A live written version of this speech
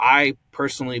I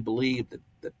personally believe that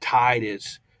the tide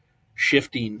is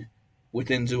shifting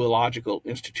within zoological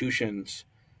institutions,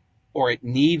 or it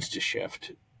needs to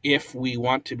shift if we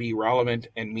want to be relevant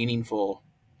and meaningful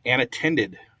and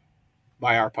attended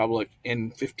by our public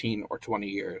in 15 or 20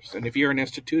 years. And if you're an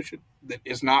institution that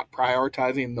is not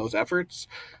prioritizing those efforts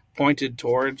pointed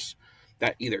towards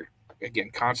that, either,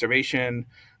 again, conservation,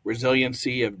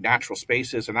 resiliency of natural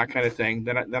spaces and that kind of thing,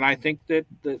 then I think that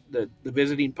the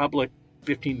visiting public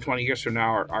 15, 20 years from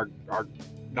now are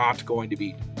not going to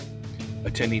be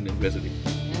attending and visiting.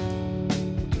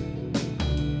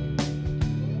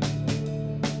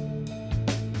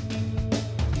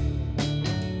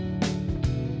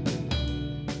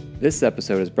 This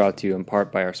episode is brought to you in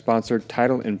part by our sponsor,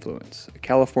 Tidal Influence, a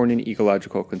Californian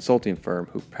ecological consulting firm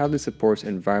who proudly supports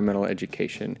environmental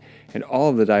education and all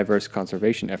of the diverse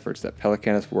conservation efforts that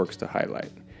Pelecanus works to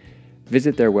highlight.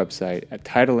 Visit their website at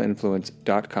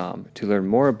TidalInfluence.com to learn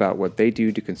more about what they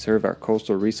do to conserve our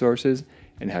coastal resources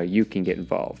and how you can get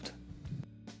involved.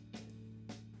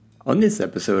 On this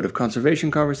episode of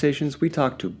Conservation Conversations, we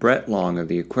talk to Brett Long of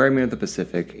the Aquarium of the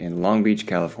Pacific in Long Beach,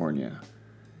 California.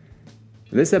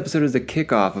 This episode is the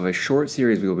kickoff of a short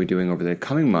series we will be doing over the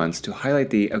coming months to highlight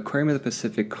the Aquarium of the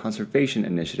Pacific conservation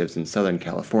initiatives in Southern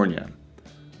California.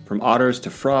 From otters to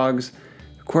frogs,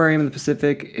 Aquarium of the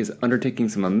Pacific is undertaking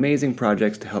some amazing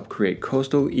projects to help create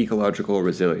coastal ecological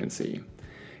resiliency.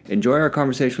 Enjoy our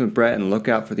conversation with Brett and look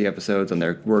out for the episodes on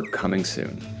their work coming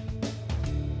soon.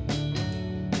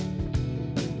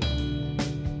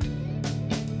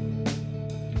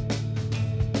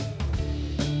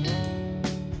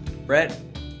 Brett,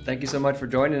 thank you so much for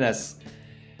joining us.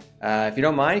 If you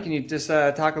don't mind, can you just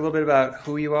talk a little bit about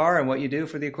who you are and what you do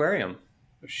for the aquarium?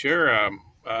 Sure.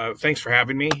 Thanks for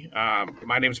having me.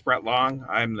 My name is Brett Long.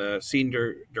 I'm the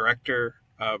Senior Director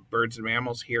of Birds and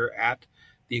Mammals here at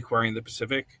the Aquarium of the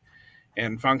Pacific.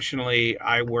 And functionally,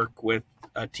 I work with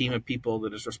a team of people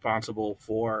that is responsible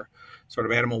for sort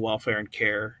of animal welfare and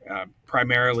care,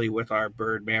 primarily with our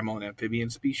bird, mammal, and amphibian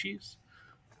species.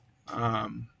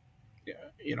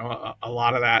 A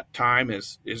lot of that time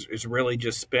is really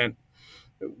just spent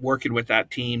working with that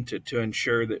team to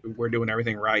ensure that we're doing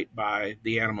everything right by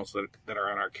the animals that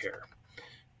are in our care.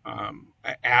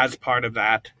 As part of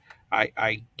that,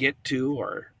 I get to,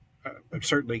 or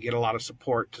certainly get a lot of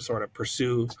support to sort of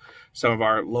pursue some of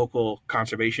our local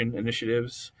conservation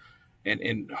initiatives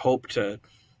and hope to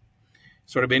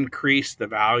sort of increase the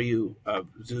value of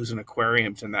zoos and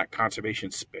aquariums in that conservation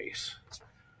space.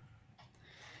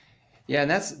 Yeah,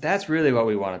 and that's really what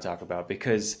we want to talk about,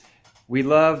 because we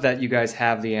love that you guys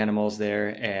have the animals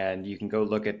there and you can go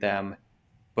look at them.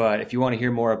 But if you want to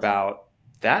hear more about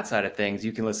that side of things,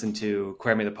 you can listen to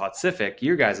Aquarium of the Pacific,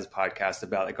 your guys' podcast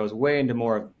about it. Goes way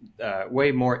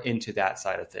more into that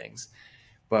side of things.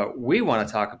 But we want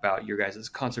to talk about your guys'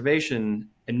 conservation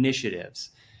initiatives.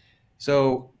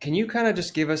 So can you kind of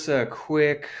just give us a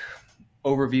quick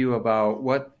overview about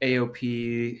what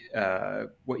AOP,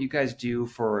 what you guys do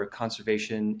for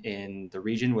conservation in the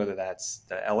region, whether that's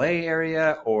the LA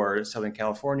area or Southern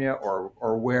California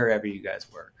or wherever you guys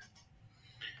work?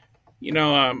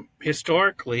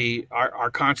 Historically,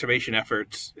 our conservation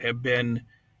efforts have been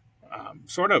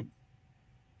sort of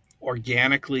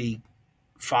organically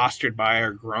fostered by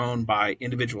or grown by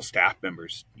individual staff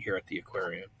members here at the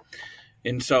aquarium.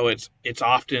 And so it's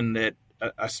often that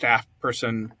a staff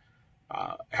person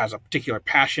has a particular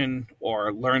passion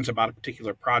or learns about a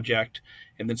particular project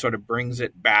and then sort of brings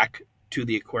it back to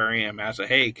the aquarium as a,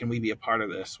 hey, can we be a part of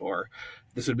this? Or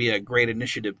this would be a great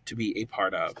initiative to be a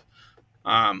part of.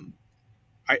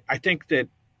 I think that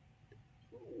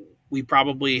we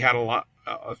probably had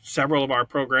several of our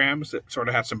programs that sort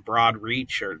of had some broad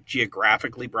reach or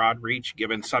geographically broad reach,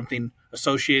 given something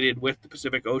associated with the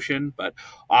Pacific Ocean, but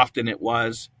often it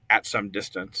was at some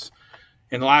distance.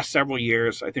 In the last several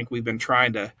years, I think we've been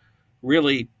trying to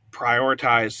really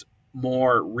prioritize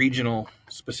more regional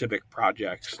specific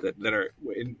projects that are,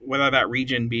 whether that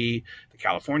region be the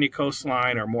California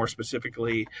coastline or more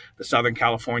specifically the Southern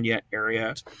California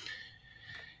area.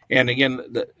 And again,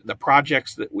 the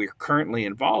projects that we're currently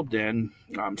involved in,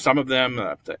 some of them,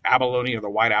 the abalone or the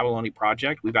white abalone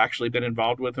project, we've actually been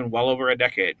involved with in well over a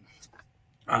decade.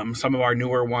 Some of our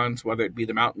newer ones, whether it be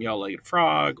the mountain yellow-legged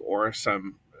frog or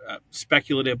some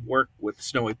speculative work with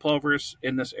snowy plovers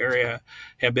in this area,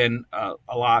 have been a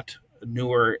lot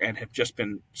newer and have just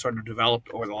been sort of developed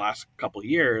over the last couple of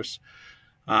years.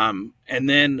 And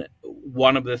then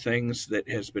one of the things that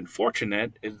has been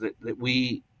fortunate is that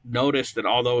we noticed that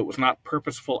although it was not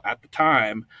purposeful at the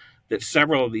time, that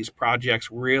several of these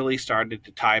projects really started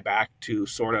to tie back to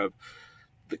sort of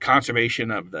the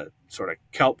conservation of the sort of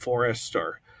kelp forest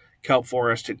or kelp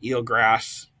forest and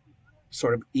eelgrass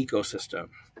sort of ecosystem.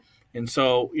 And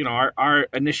so, our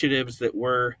initiatives that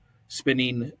we're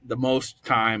spending the most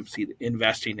time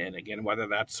investing in, again, whether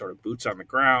that's sort of boots on the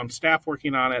ground, staff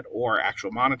working on it, or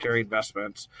actual monetary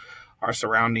investments, are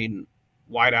surrounding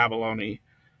white abalone,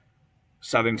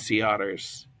 southern sea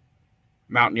otters,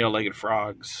 mountain yellow-legged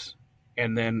frogs,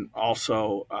 and then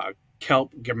also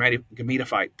kelp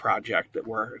gametophyte project that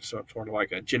we're sort of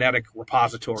like a genetic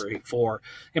repository for,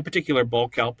 in particular, bull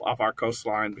kelp off our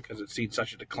coastline because it's seen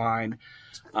such a decline.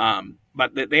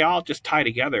 But they all just tie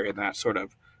together in that sort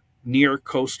of near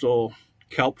coastal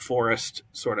kelp forest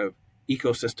sort of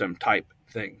ecosystem type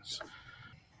things.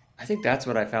 I think that's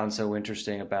what I found so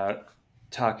interesting about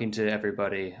talking to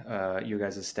everybody, you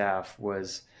guys' staff,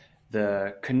 was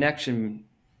the connection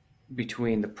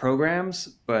between the programs,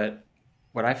 but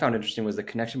what I found interesting was the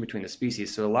connection between the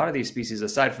species. So a lot of these species,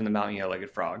 aside from the mountain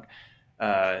yellow-legged frog,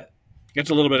 uh, it's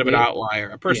a little bit of an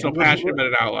outlier, a personal passion, but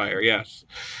an outlier, yes.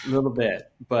 A little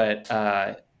bit. But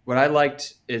what I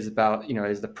liked is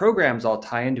is the programs all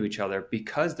tie into each other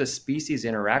because the species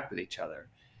interact with each other.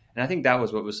 And I think that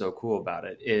was what was so cool about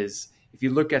it is if you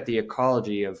look at the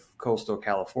ecology of coastal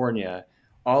California,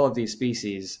 all of these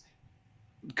species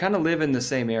kind of live in the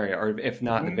same area, or if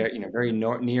not the very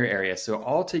near area. So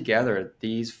all together,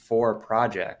 these 4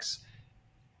 projects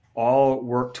all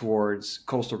work towards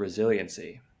coastal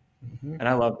resiliency. Mm-hmm. And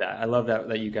I love that. I love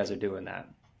that you guys are doing that.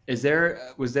 Was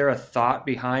there a thought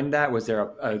behind that? Was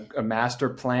there a master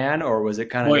plan, or was it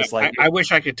kind of just like? I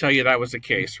wish I could tell you that was the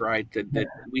case, right? That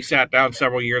we sat down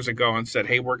several years ago and said,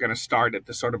 "Hey, we're going to start at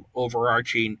the sort of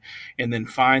overarching, and then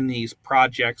find these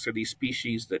projects or these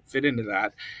species that fit into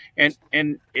that."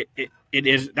 And it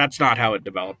is that's not how it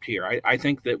developed here. I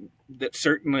think that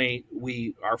certainly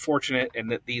we are fortunate, and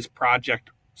that these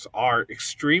projects are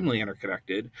extremely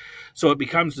interconnected. So it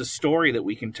becomes the story that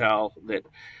we can tell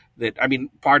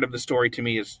part of the story to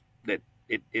me is that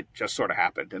it just sort of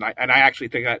happened. And I actually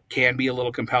think that can be a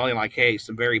little compelling, like, hey,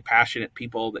 some very passionate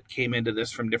people that came into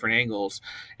this from different angles,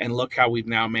 and look how we've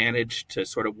now managed to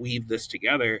sort of weave this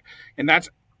together. And that's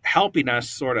helping us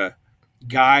sort of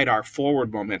guide our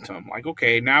forward momentum. Like,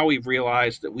 okay, now we've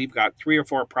realized that we've got 3 or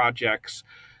 4 projects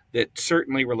that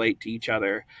certainly relate to each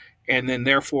other. And then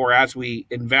therefore, as we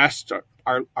invest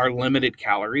our limited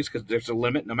calories, because there's a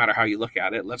limit no matter how you look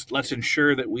at it, let's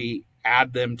ensure that we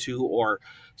add them to, or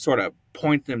sort of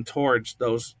point them towards,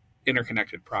 those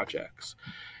interconnected projects.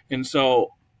 And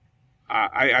so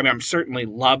I'm certainly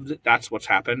love that that's what's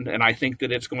happened, and I think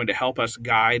that it's going to help us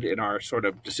guide in our sort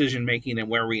of decision making and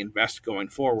where we invest going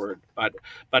forward. But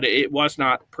it was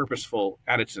not purposeful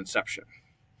at its inception.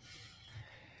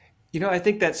 I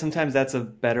think that sometimes that's a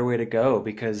better way to go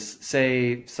because,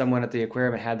 say, someone at the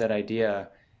aquarium had that idea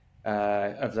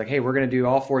of like, hey, we're going to do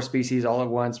all 4 species all at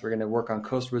once. We're going to work on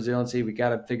coastal resiliency. We got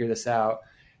to figure this out.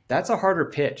 That's a harder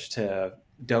pitch to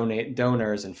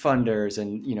donors and funders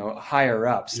and higher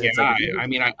ups. Yeah, it's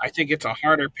like I think it's a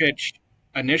harder pitch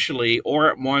initially,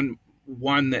 or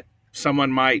one that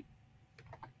someone might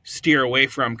steer away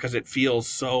from because it feels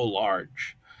so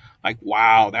large. Like,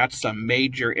 wow, that's a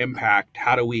major impact.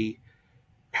 How do we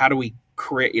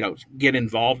create, get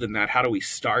involved in that? How do we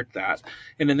start that?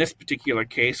 And in this particular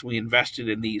case, we invested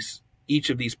in each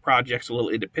of these projects a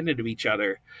little independent of each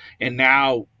other. And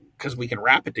now, because we can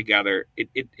wrap it together,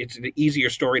 it's an easier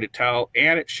story to tell.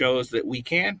 And it shows that we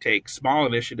can take small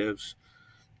initiatives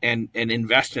and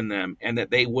invest in them, and that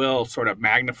they will sort of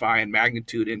magnify in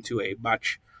magnitude into a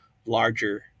much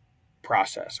larger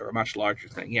process or a much larger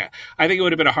thing. Yeah. I think it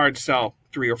would have been a hard sell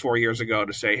 3 or 4 years ago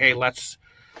to say, hey, let's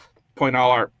point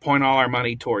all our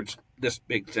money towards this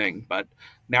big thing. But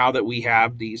now that we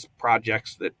have these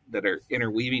projects that are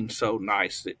interweaving so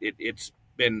nice, it's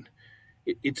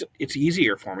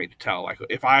easier for me to tell. Like,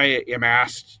 if I am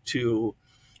asked to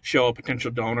show a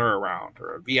potential donor around,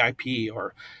 or a VIP,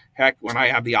 or heck, when I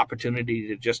have the opportunity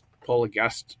to just pull a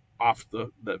guest off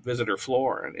the visitor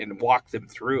floor and walk them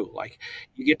through, like,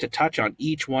 you get to touch on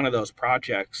each one of those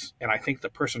projects, and I think the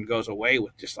person goes away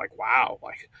with just like, wow,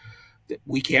 like,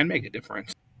 we can make a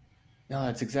difference. No,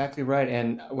 that's exactly right.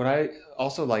 And what I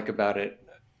also like about it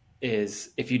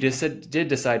is if you just did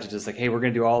decide to just like, hey, we're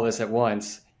going to do all this at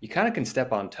once, you kind of can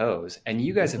step on toes. And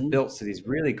you guys have built these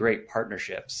really great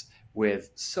partnerships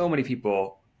with so many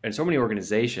people and so many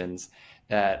organizations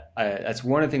that that's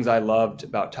one of the things I loved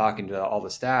about talking to all the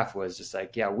staff was just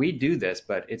like, yeah, we do this,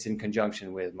 but it's in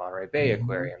conjunction with Monterey Bay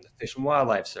Aquarium, the Fish and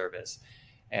Wildlife Service.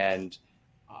 And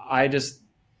I just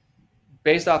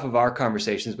based off of our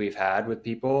conversations we've had with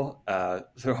people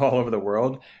all over the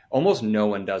world, almost no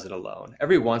one does it alone.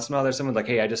 Every once in a while, there's someone like,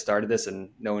 "Hey, I just started this and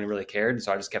no one really cared, and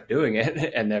so I just kept doing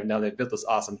it, and now they've built this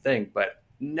awesome thing." But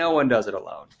no one does it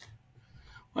alone.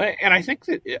 And I think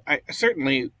that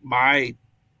certainly my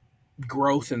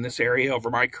growth in this area over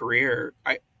my career,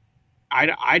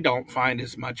 I don't find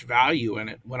as much value in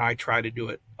it when I try to do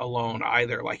it alone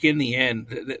either. Like in the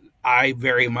end, I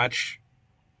very much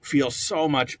feel so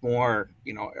much more.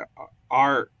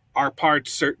 Our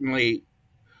parts certainly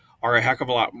are a heck of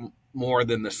a lot more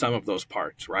than the sum of those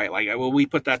parts, right? Like when we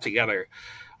put that together,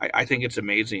 I think it's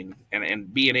amazing,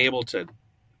 and being able to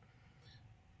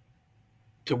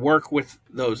work with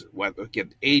those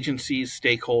again, agencies,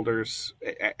 stakeholders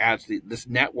as this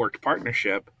networked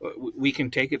partnership, we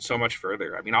can take it so much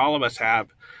further. I mean, all of us have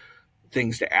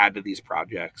things to add to these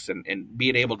projects, and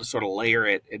being able to sort of layer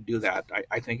it and do that,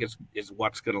 I think is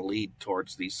what's going to lead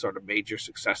towards these sort of major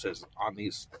successes on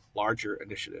these larger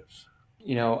initiatives.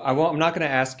 I'm not going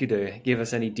to ask you to give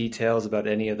us any details about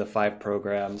any of the 5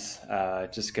 programs,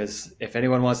 just because if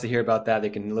anyone wants to hear about that, they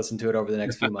can listen to it over the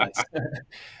next few months.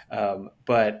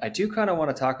 But I do kind of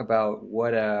want to talk about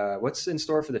what's in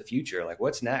store for the future. Like,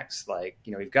 what's next? Like,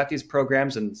 we've got these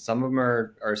programs, and some of them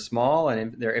are small and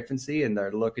in their infancy, and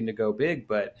they're looking to go big.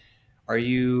 But are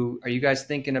you guys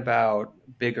thinking about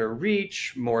bigger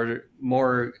reach,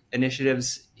 more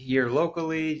initiatives here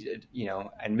locally?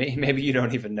 And maybe you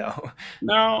don't even know.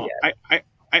 No, Yeah.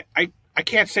 I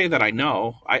can't say that I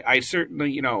know. I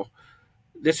certainly,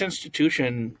 this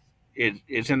institution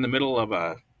is in the middle of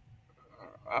a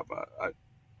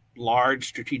large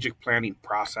strategic planning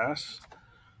process,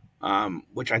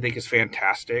 which I think is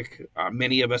fantastic.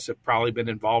 Many of us have probably been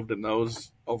involved in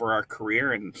those over our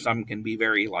career, and some can be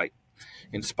very like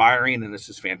inspiring, and this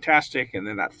is fantastic. And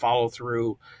then that follow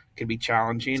through can be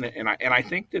challenging. And I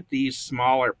think that these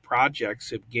smaller projects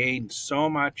have gained so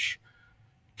much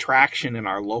traction in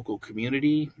our local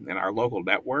community and our local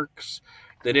networks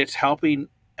that it's helping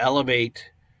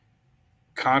elevate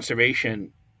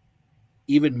conservation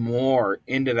even more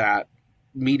into that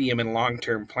medium and long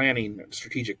term planning and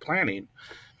strategic planning.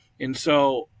 And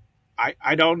so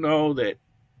I don't know that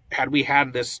had we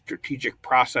had this strategic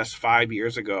process 5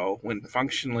 years ago when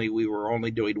functionally we were only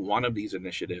doing one of these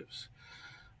initiatives,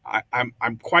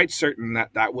 I'm quite certain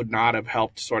that that would not have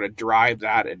helped sort of drive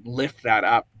that and lift that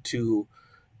up to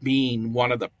being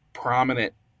one of the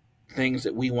prominent things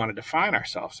that we want to define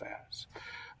ourselves as.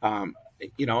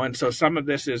 And so some of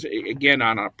this is, again,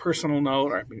 on a personal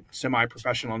note, or I mean,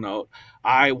 semi-professional note.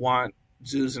 I want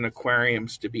zoos and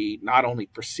aquariums to be not only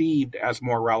perceived as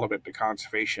more relevant to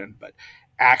conservation, but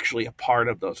actually a part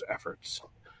of those efforts.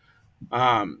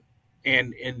 Um,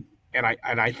 and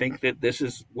I think that this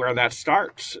is where that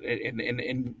starts,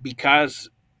 and because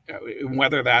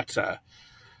whether that's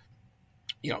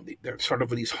there's sort of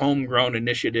these homegrown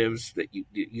initiatives that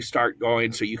you start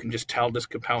going so you can just tell this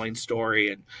compelling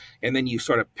story, and then you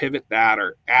sort of pivot that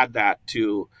or add that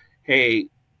to, hey,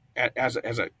 as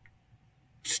a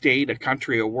state, a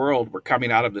country, a world, we're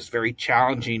coming out of this very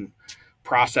challenging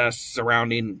process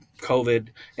surrounding COVID,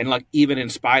 and like even in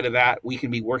spite of that, we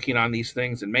can be working on these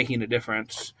things and making a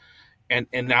difference. And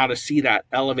now to see that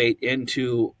elevate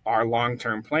into our long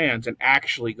term plans and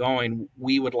actually going,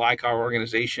 we would like our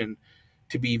organization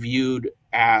to be viewed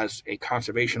as a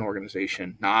conservation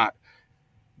organization, not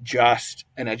just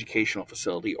an educational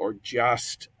facility or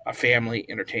just a family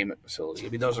entertainment facility. I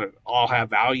mean, those all have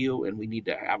value, and we need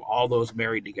to have all those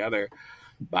married together.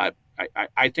 But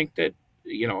I think that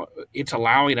it's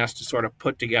allowing us to sort of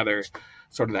put together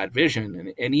sort of that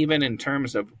vision, and even in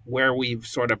terms of where we've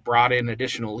sort of brought in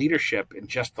additional leadership in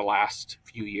just the last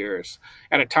few years,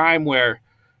 at a time where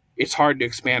it's hard to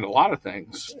expand a lot of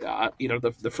things.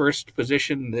 The first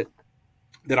position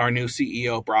that our new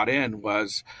CEO brought in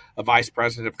was a vice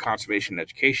president of conservation and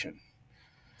education.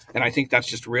 And I think that's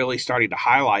just really starting to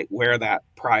highlight where that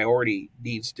priority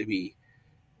needs to be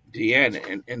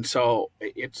in. And so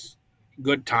it's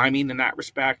good timing in that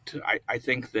respect. I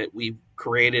think that we've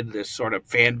created this sort of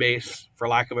fan base, for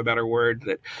lack of a better word,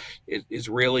 that is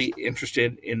really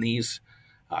interested in these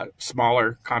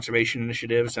smaller conservation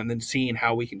initiatives, and then seeing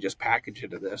how we can just package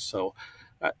into this. So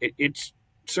it's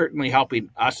certainly helping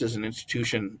us as an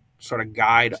institution sort of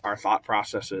guide our thought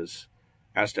processes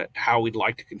as to how we'd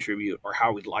like to contribute or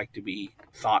how we'd like to be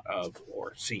thought of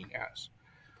or seen as.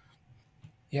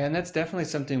 Yeah, and that's definitely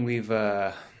something we've,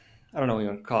 I don't know what you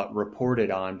want to call it,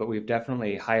 reported on, but we've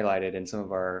definitely highlighted in some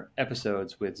of our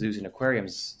episodes with zoos and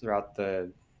aquariums throughout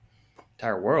the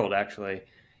entire world, actually,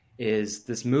 is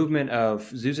this movement of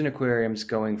zoos and aquariums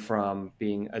going from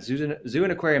being a zoo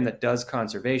and aquarium that does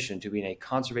conservation to being a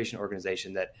conservation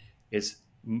organization that is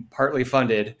partly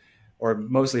funded or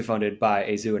mostly funded by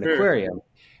a zoo and Sure. aquarium.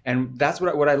 And that's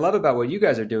what I love about what you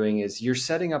guys are doing is you're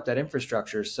setting up that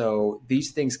infrastructure so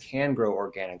these things can grow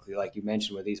organically, like you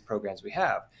mentioned with these programs we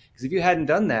have. Because if you hadn't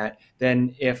done that,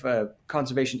 then if a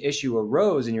conservation issue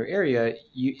arose in your area,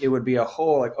 it would be a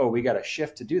whole like, oh, we got to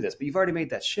shift to do this. But you've already made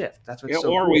that shift. That's what's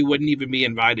so Or cool. we wouldn't even be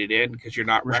invited in because you're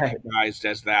not Right. recognized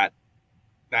as that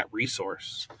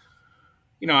resource.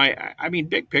 I mean,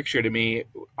 big picture to me,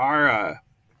 our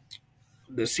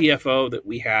the CFO that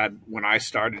we had when I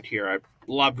started here, I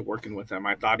loved working with him.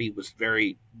 I thought he was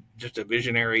very just a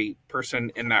visionary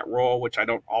person in that role, which I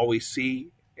don't always see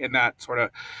in that sort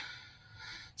of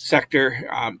sector.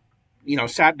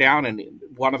 Sat down and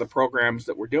one of the programs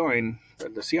that we're doing,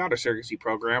 the Sea Otter Surrogacy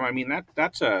program. I mean,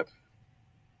 that's a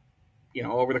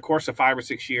over the course of 5 or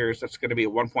 6 years, that's going to be a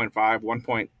 1.5,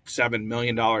 $1.7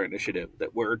 million initiative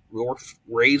that we're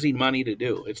raising money to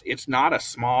do. It's not a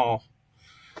small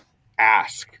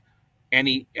ask.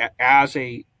 As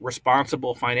a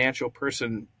responsible financial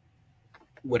person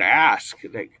would ask,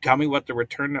 like, tell me what the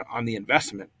return on the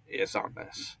investment is on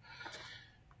this.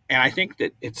 And I think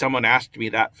that if someone asked me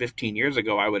that 15 years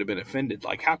ago, I would have been offended.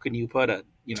 Like, how can you put a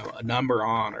number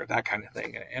on or that kind of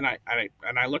thing? And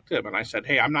I looked at him and I said,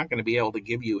 hey, I'm not going to be able to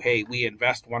give you, hey, we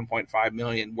invest 1.5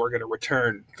 million, we're going to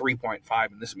return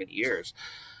 3.5 in this many years.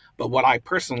 But what I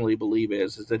personally believe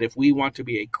is that if we want to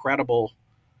be a credible,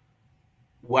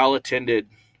 well-attended,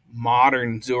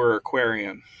 modern zoo or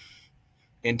aquarium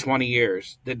in 20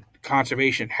 years, then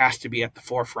conservation has to be at the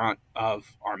forefront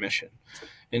of our mission.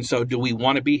 And so do we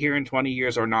want to be here in 20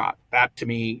 years or not? That, to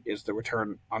me, is the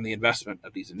return on the investment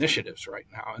of these initiatives right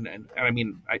now. And I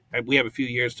mean, we have a few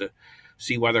years to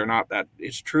see whether or not that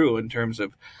is true in terms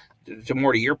of,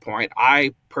 to your point,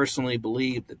 I personally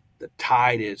believe that the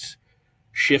tide is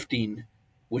shifting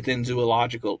within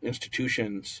zoological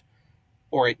institutions,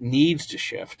 or it needs to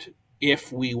shift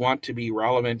if we want to be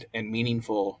relevant and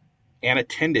meaningful and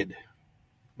attended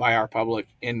by our public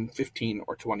in 15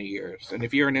 or 20 years. And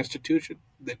if you're an institution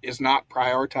that is not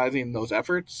prioritizing those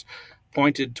efforts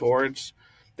pointed towards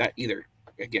that, either,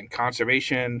 again,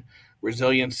 conservation,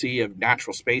 resiliency of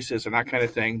natural spaces and that kind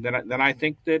of thing, then I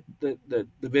think that the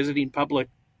visiting public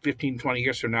 15, 20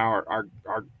 years from now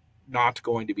are not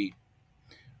going to be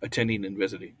attending and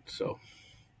visiting. So,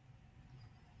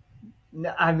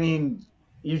 I mean,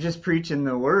 you're just preaching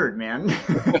the word, man.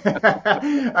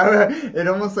 It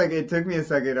almost like it took me a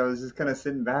second. I was just kind of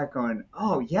sitting back going,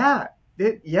 oh, yeah,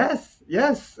 yes,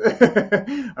 yes.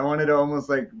 I wanted to almost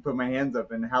like put my hands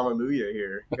up and hallelujah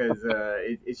here because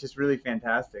it's just really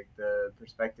fantastic, the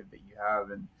perspective that you have.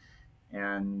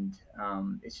 And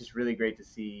it's just really great to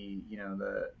see,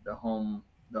 the home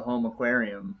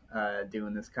aquarium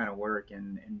doing this kind of work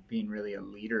and being really a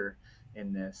leader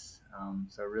in this.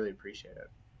 So I really appreciate it.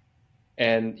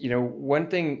 And one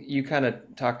thing you kind of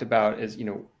talked about is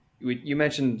you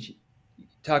mentioned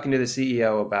talking to the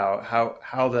CEO about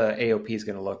how the AOP is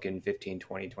going to look in 15,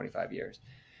 20, 25 years.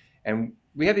 And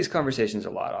we have these conversations a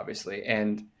lot, obviously.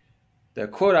 And the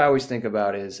quote I always think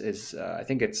about is I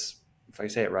think it's, if I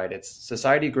say it right, it's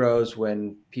society grows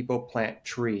when people plant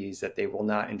trees that they will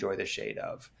not enjoy the shade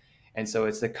of. And so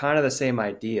it's the kind of the same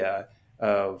idea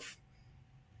of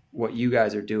what you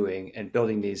guys are doing and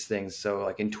building these things. So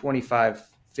like in 25,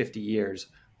 50 years,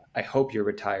 I hope you're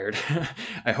retired.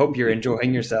 I hope you're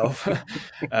enjoying yourself.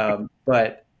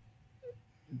 But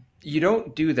you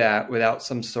don't do that without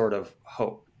some sort of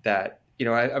hope that,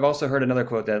 I've also heard another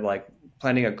quote that like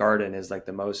planting a garden is like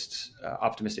the most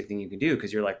optimistic thing you can do.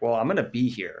 Cause you're like, well, I'm going to be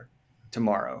here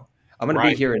tomorrow. I'm going to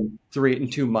be here in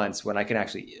 2 months when I can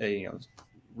actually,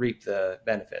 reap the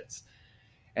benefits.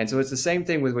 And so it's the same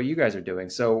thing with what you guys are doing.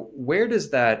 So where does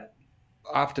that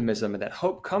optimism and that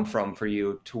hope come from for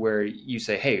you to where you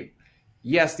say, hey,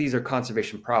 yes, these are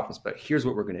conservation problems, but here's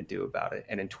what we're going to do about it.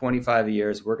 And in 25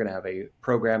 years, we're going to have a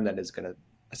program that is going to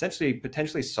essentially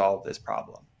potentially solve this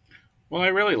problem. Well, I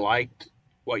really liked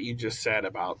what you just said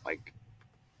about, like,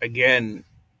 again,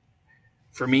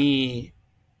 for me,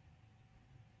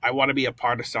 I want to be a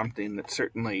part of something that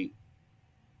certainly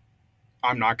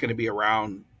I'm not going to be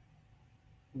around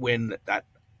when that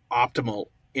optimal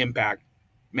impact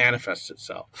manifests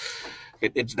itself.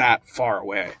 It's that far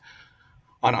away.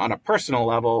 On a personal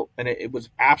level, and it was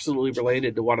absolutely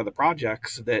related to one of the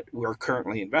projects that we're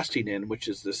currently investing in, which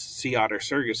is this Sea Otter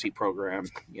Surrogacy program.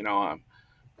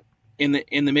 In the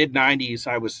mid 90s,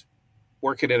 I was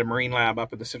working at a marine lab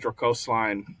up in the Central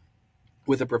Coastline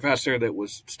with a professor that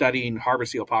was studying harbor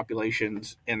seal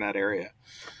populations in that area.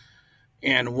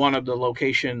 And one of the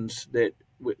locations that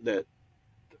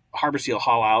harbor seal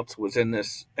haul outs was in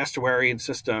this estuarine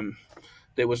system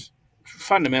that was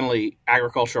fundamentally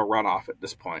agricultural runoff at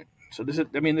this point. So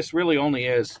this really only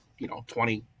is,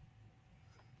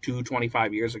 22,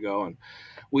 25 years ago. And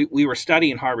we were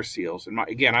studying harbor seals. And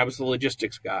again, I was the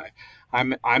logistics guy.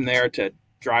 I'm there to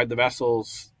drive the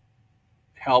vessels,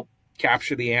 help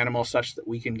capture the animal such that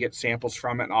we can get samples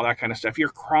from it and all that kind of stuff. You're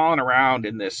crawling around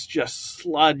in this just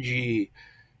sludgy,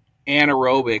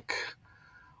 anaerobic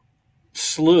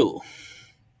slough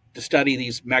to study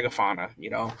these megafauna.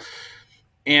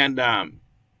 And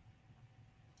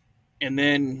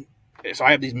then so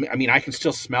I have these. I mean, I can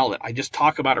still smell it. I just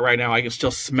talk about it right now. I can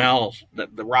still smell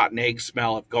the rotten egg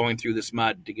smell of going through this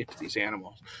mud to get to these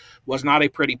animals. Was not a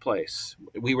pretty place.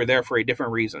 We were there for a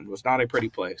different reason. Was not a pretty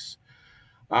place.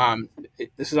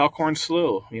 This is Elkhorn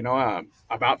Slough.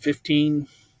 About 15,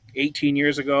 18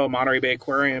 years ago, Monterey Bay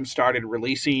Aquarium started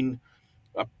releasing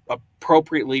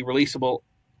appropriately releasable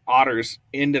otters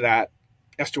into that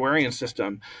estuarian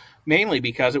system, mainly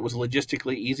because it was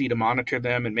logistically easy to monitor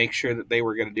them and make sure that they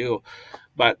were going to do.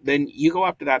 But then you go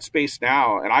up to that space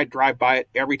now, and I drive by it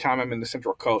every time I'm in the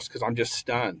Central Coast because I'm just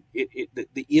stunned.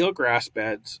 The eelgrass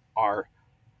beds are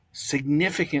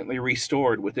significantly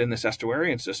restored within this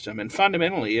estuarian system, and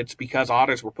fundamentally it's because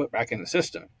otters were put back in the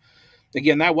system.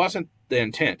 Again, that wasn't the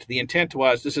intent. The intent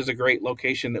was this is a great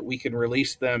location that we can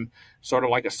release them sort of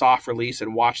like a soft release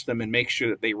and watch them and make sure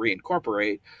that they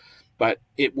reincorporate. But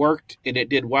it worked and it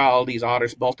did well. These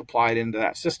otters multiplied into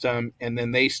that system, and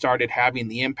then they started having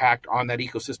the impact on that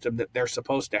ecosystem that they're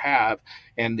supposed to have.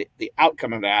 And the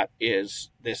outcome of that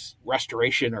is this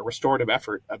restoration or restorative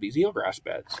effort of these eelgrass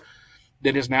beds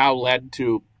that has now led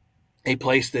to a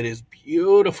place that is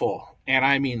beautiful. And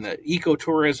I mean, the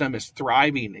ecotourism is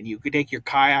thriving, and you could take your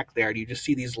kayak there and you just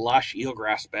see these lush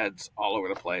eelgrass beds all over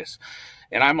the place.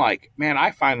 And I'm like, man,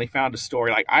 I finally found a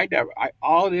story. Like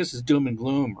all it is doom and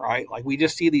gloom, right? Like we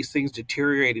just see these things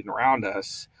deteriorating around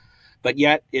us. But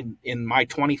yet in my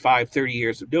 25, 30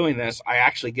 years of doing this, I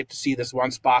actually get to see this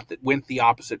one spot that went the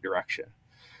opposite direction.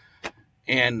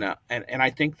 And I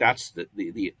think that's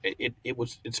it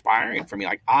was inspiring for me.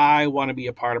 Like I want to be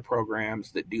a part of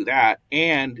programs that do that,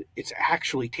 and it's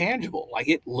actually tangible. Like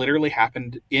it literally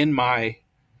happened in my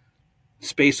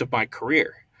space of my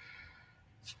career.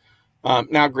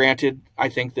 Now, granted, I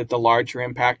think that the larger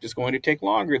impact is going to take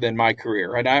longer than my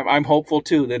career, and I'm hopeful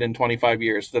too that in 25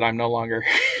 years that I'm no longer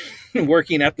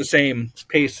working at the same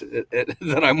pace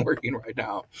that I'm working right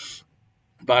now.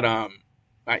 But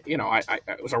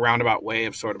it was a roundabout way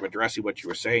of sort of addressing what you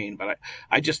were saying, but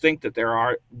I just think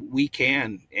that we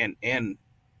can and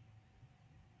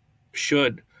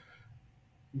should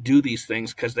do these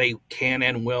things because they can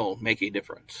and will make a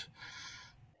difference.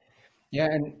 Yeah,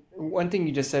 and one thing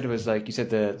you just said was like you said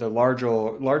the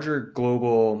larger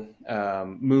global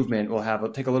movement will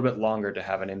take a little bit longer to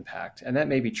have an impact, and that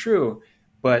may be true.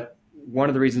 But one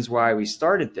of the reasons why we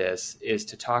started this is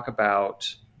to talk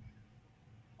about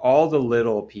all the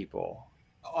little people,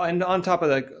 and on top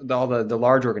of all the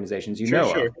large organizations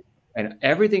Sure. of, and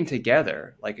everything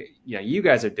together. Like you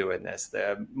guys are doing this,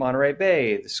 the Monterey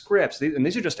Bay, the Scripps, and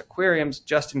these are just aquariums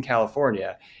just in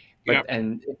California. But Yep.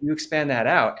 And if you expand that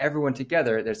out, everyone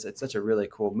together, it's such a really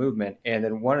cool movement. And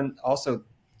then one also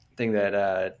thing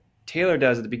that Taylor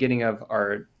does at the beginning of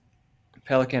our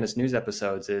Pelicanus news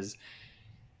episodes is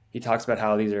he talks about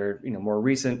how these are more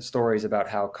recent stories about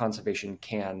how conservation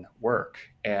can work.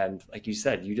 And like you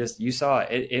said, you saw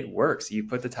it works. You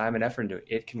put the time and effort into it,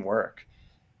 it can work.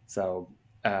 So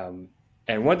and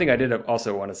one thing I did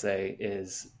also want to say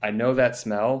is I know that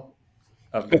smell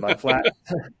of the mud flat.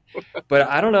 But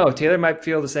I don't know. Taylor might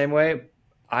feel the same way.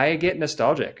 I get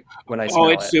nostalgic when I smell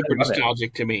it. It's super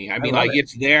nostalgic to me. I mean, love like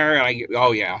it's there, and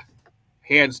oh yeah,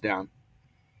 hands down.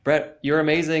 Brett, you're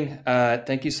amazing.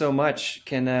 Thank you so much.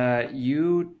 Can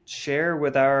you share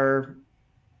with our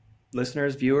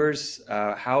listeners, viewers,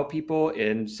 how people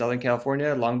in Southern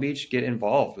California, Long Beach, get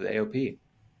involved with AOP?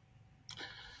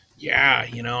 Yeah,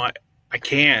 I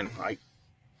can.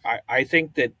 I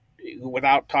think that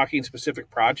without talking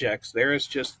specific projects, there is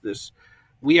just this.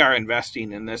 We are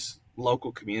investing in this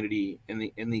local community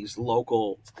in these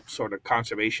local sort of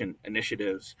conservation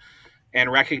initiatives,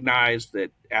 and recognize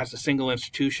that as a single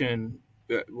institution,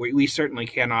 we certainly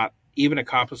cannot even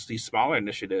accomplish these smaller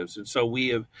initiatives. And so we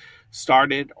have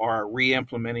started or are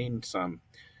re-implementing some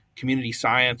community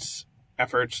science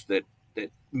efforts that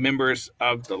members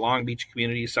of the Long Beach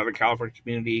community, Southern California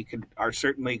community, are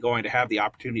certainly going to have the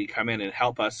opportunity to come in and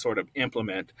help us sort of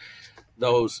implement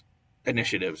those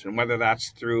initiatives, and whether that's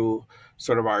through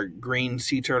sort of our green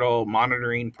sea turtle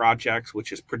monitoring projects,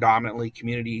 which is predominantly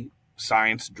community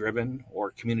science driven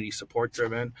or community support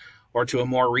driven, or to a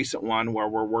more recent one where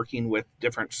we're working with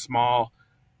different small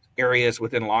areas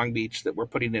within Long Beach that we're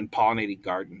putting in pollinating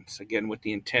gardens, again with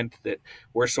the intent that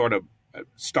we're sort of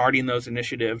starting those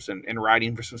initiatives and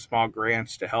writing for some small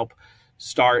grants to help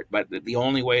start, but the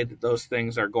only way that those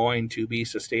things are going to be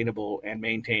sustainable and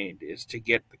maintained is to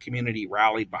get the community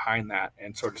rallied behind that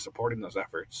and sort of supporting those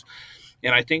efforts.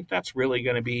 And I think that's really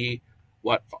going to be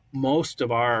what most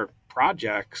of our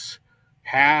projects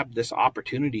have this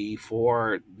opportunity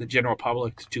for the general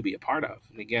public to be a part of.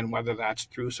 And again, whether that's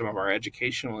through some of our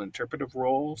educational and interpretive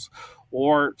roles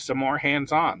or some more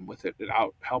hands-on with it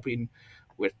out helping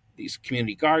with these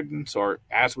community gardens, or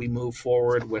as we move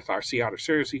forward with our Sea Otter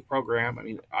Resiliency program. I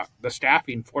mean, the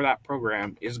staffing for that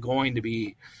program is going to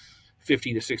be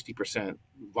 50 to 60%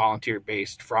 volunteer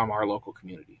based from our local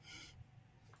community.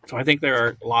 So I think there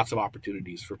are lots of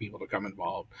opportunities for people to come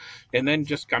involved. And then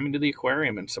just coming to the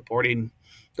aquarium and supporting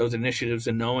those initiatives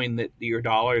and knowing that your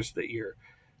dollars that you're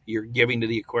giving to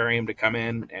the aquarium to come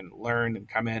in and learn and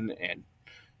come in and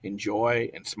enjoy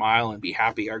and smile and be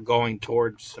happy are going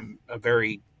towards some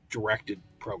very directed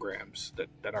programs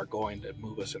that are going to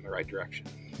move us in the right direction.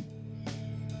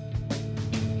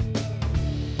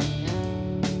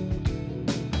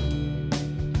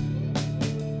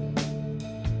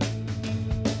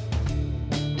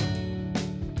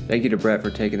 Thank you to Brett for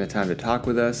taking the time to talk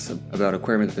with us about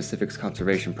Aquarium of the Pacific's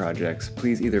conservation projects.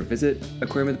 Please either visit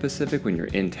Aquarium of the Pacific when you're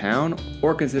in town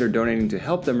or consider donating to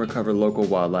help them recover local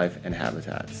wildlife and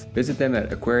habitats. Visit them at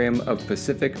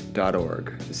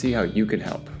aquariumofpacific.org to see how you can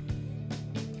help.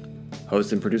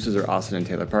 Hosts and producers are Austin and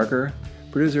Taylor Parker.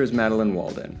 Producer is Madeline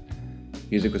Walden.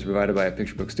 Music was provided by a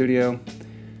Picture Book Studio.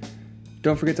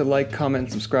 Don't forget to like, comment,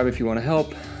 and subscribe if you want to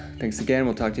help. Thanks again.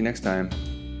 We'll talk to you next time.